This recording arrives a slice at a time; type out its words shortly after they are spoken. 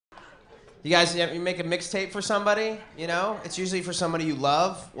You guys, you make a mixtape for somebody, you know? It's usually for somebody you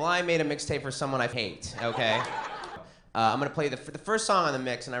love. Well, I made a mixtape for someone I hate, okay? I'm gonna play the first song on the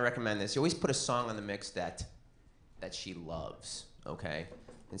mix, and I recommend this. You always put a song on the mix that she loves, okay?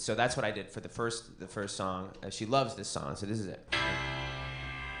 And so that's what I did for the first song. She loves this song, so this is it.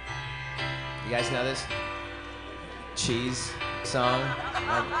 You guys know this? Cheese song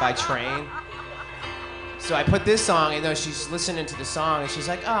by Train. So I put this song, and she's listening to the song, and she's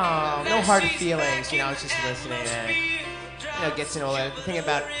like, oh, no hard feelings, you know, she's listening, and, you know, gets in all that. The thing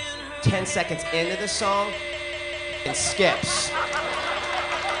about 10 seconds into the song, it skips.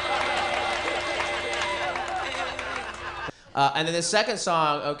 And then the second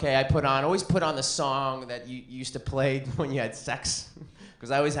song, okay, I always put on the song that you used to play when you had sex.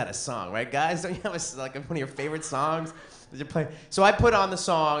 Because I always had a song, right, guys? Don't you have like one of your favorite songs that you play? So I put on the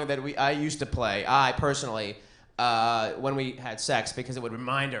song that I used to play, I personally, when we had sex, because it would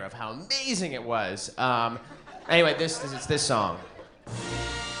remind her of how amazing it was. Anyway, it's this song.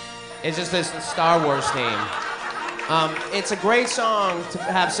 It's just this Star Wars theme. It's a great song to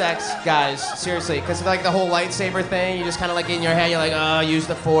have sex, guys, seriously, because like the whole lightsaber thing, you just kind of like in your head, you're like, oh, use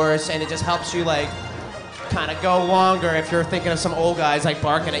the Force, and it just helps you like kind of go longer if you're thinking of some old guys like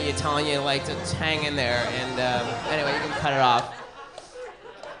barking at you, telling you like to hang in there, and anyway, you can cut it off.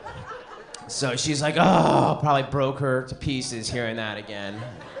 So she's like, oh, probably broke her to pieces hearing that again.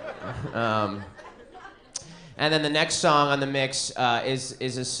 And then the next song on the mix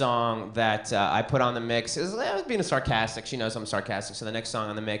is a song that I put on the mix. I was being sarcastic. She knows I'm sarcastic. So the next song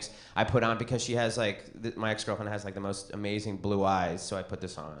on the mix I put on because she has like, my ex-girlfriend has like the most amazing blue eyes. So I put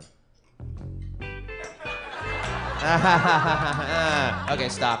this song on. Okay,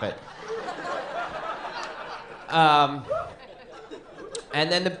 stop it. And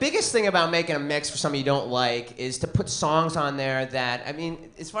then the biggest thing about making a mix for something you don't like is to put songs on there that, I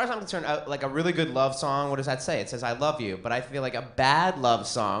mean, as far as I'm concerned, like a really good love song, what does that say? It says, I love you. But I feel like a bad love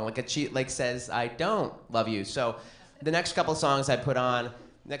song, like says, I don't love you. So the next couple songs I put on,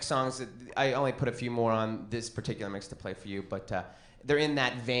 I only put a few more on this particular mix to play for you, but they're in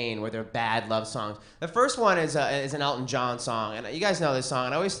that vein where they're bad love songs. The first one is an Elton John song, and you guys know this song,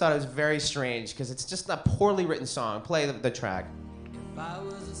 and I always thought it was very strange because it's just a poorly written song. Play the track. If I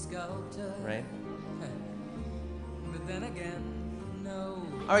was a sculptor, right? But then again, no.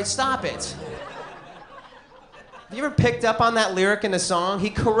 All right, stop it. Have you ever picked up on that lyric in the song? He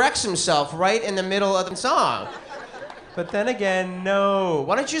corrects himself right in the middle of the song. But then again, no.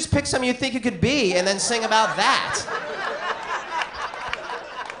 Why don't you just pick something you think you could be and then sing about that?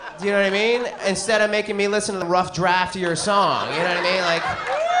 Do you know what I mean? Instead of making me listen to the rough draft of your song. You know what I mean? Like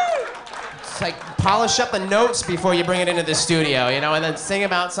polish up the notes before you bring it into the studio, you know, and then sing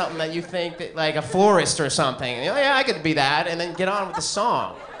about something that you think that, like a florist or something. And you're like, yeah, I could be that, and then get on with the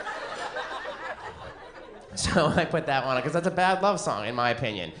song. So I put that one on because that's a bad love song, in my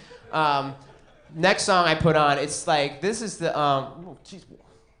opinion. Next song I put on, it's like this is the oh, geez.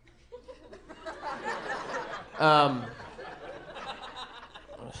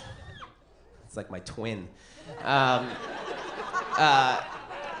 It's like my twin.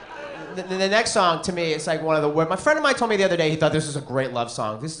 The next song, to me, it's like one of the worst. My friend of mine told me the other day he thought this was a great love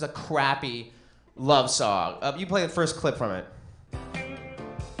song. This is a crappy love song. You play the first clip from it.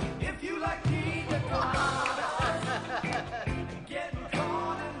 If you like Pina Colada, getting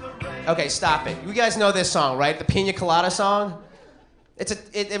caught in the rain. Okay, stop it. You guys know this song, right? The Pina Colada song?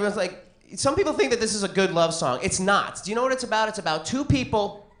 It was like, some people think that this is a good love song. It's not. Do you know what it's about? It's about two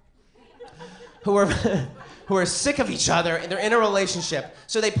people who are... who are sick of each other and they're in a relationship,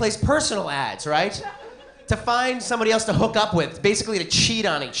 so they place personal ads, right? To find somebody else to hook up with, basically to cheat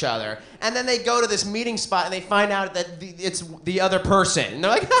on each other. And then they go to this meeting spot and they find out that it's the other person. And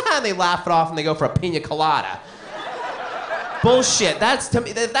they're like, haha, and they laugh it off and they go for a pina colada. Bullshit. That's, to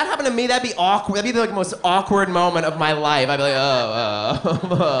me, if that happened to me, that'd be awkward. That'd be the most awkward moment of my life. I'd be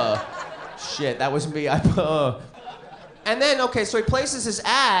like, shit, that was me. And then, okay, so he places his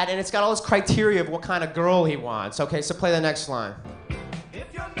ad, and it's got all this criteria of what kind of girl he wants. Okay, so play the next line.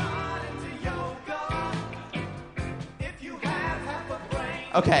 If you're not into yoga, if you have half a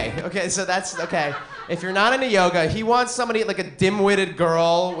brain. Okay, so that's, okay. If you're not into yoga, he wants somebody, like a dim-witted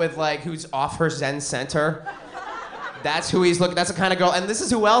girl with, like, who's off her Zen center. That's who he's looking, that's the kind of girl, and this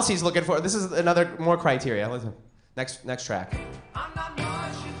is who else he's looking for. This is another, more criteria. Listen, next track. I'm not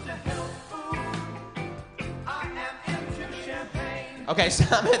much into health food. I am into champagne. Okay,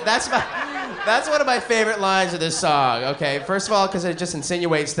 stop it. That's one of my favorite lines of this song. Okay, first of all, because it just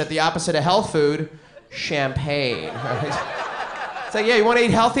insinuates that the opposite of health food, champagne. Right? It's like, yeah, you want to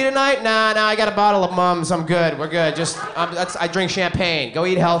eat healthy tonight? Nah, I got a bottle of Mums. I'm good. We're good. I drink champagne. Go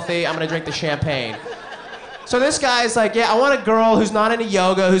eat healthy. I'm gonna drink the champagne. So this guy's like, yeah, I want a girl who's not into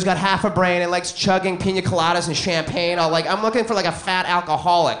yoga, who's got half a brain and likes chugging pina coladas and champagne. I'm looking for like a fat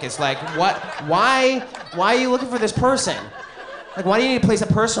alcoholic. It's like, what? Why are you looking for this person? Like, why do you need to place a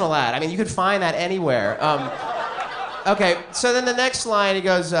personal ad? I mean, you could find that anywhere. Okay, so then the next line, he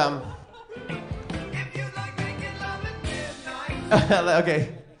goes, If you like making love at midnight. okay,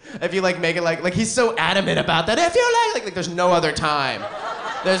 if you like make it like he's so adamant about that. If you like there's no other time.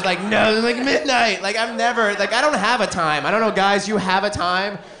 There's like midnight. Like I'm never, like I don't have a time. I don't know, guys, you have a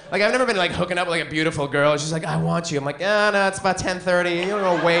time? Like I've never been like hooking up with like a beautiful girl. She's like, I want you. I'm like, no, it's about 10:30. You're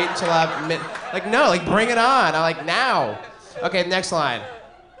gonna wait until like no, like bring it on. I'm like, now. Okay, next line.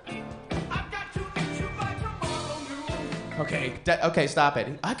 I've got to meet you by tomorrow noon. Okay, stop it.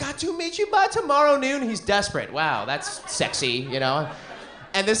 I got to meet you by tomorrow noon. He's desperate. Wow, that's sexy, you know?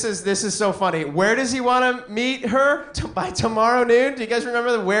 And this is so funny. Where does he want to meet her by tomorrow noon? Do you guys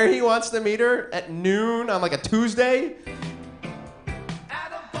remember where he wants to meet her? At noon on like a Tuesday?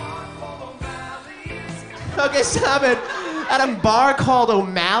 At a bar called O'Malley's. Okay, stop it. At a bar called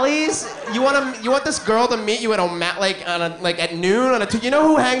O'Malley's? You want this girl to meet you at at noon on a you know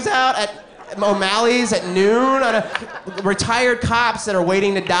who hangs out at O'Malley's at noon? Retired cops that are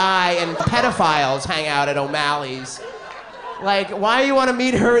waiting to die and pedophiles hang out at O'Malley's. Like, why do you want to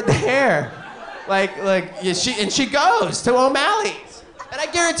meet her there? She goes to O'Malley's. And I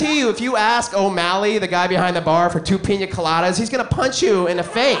guarantee you, if you ask O'Malley, the guy behind the bar, for 2 pina coladas, he's gonna punch you in the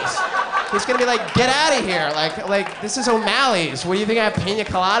face. He's gonna be like, get out of here. Like this is O'Malley's. What do you think, I have pina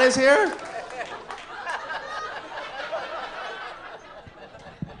coladas here?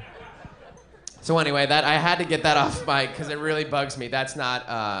 So anyway, I had to get that off because it really bugs me. That's not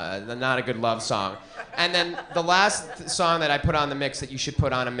a good love song. And then the last song that I put on the mix that you should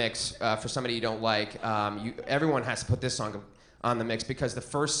put on a mix for somebody you don't like, everyone has to put this song on the mix because the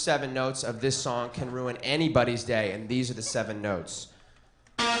first 7 notes of this song can ruin anybody's day, and these are the 7 notes.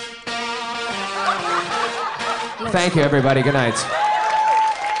 Thank you, everybody. Good night.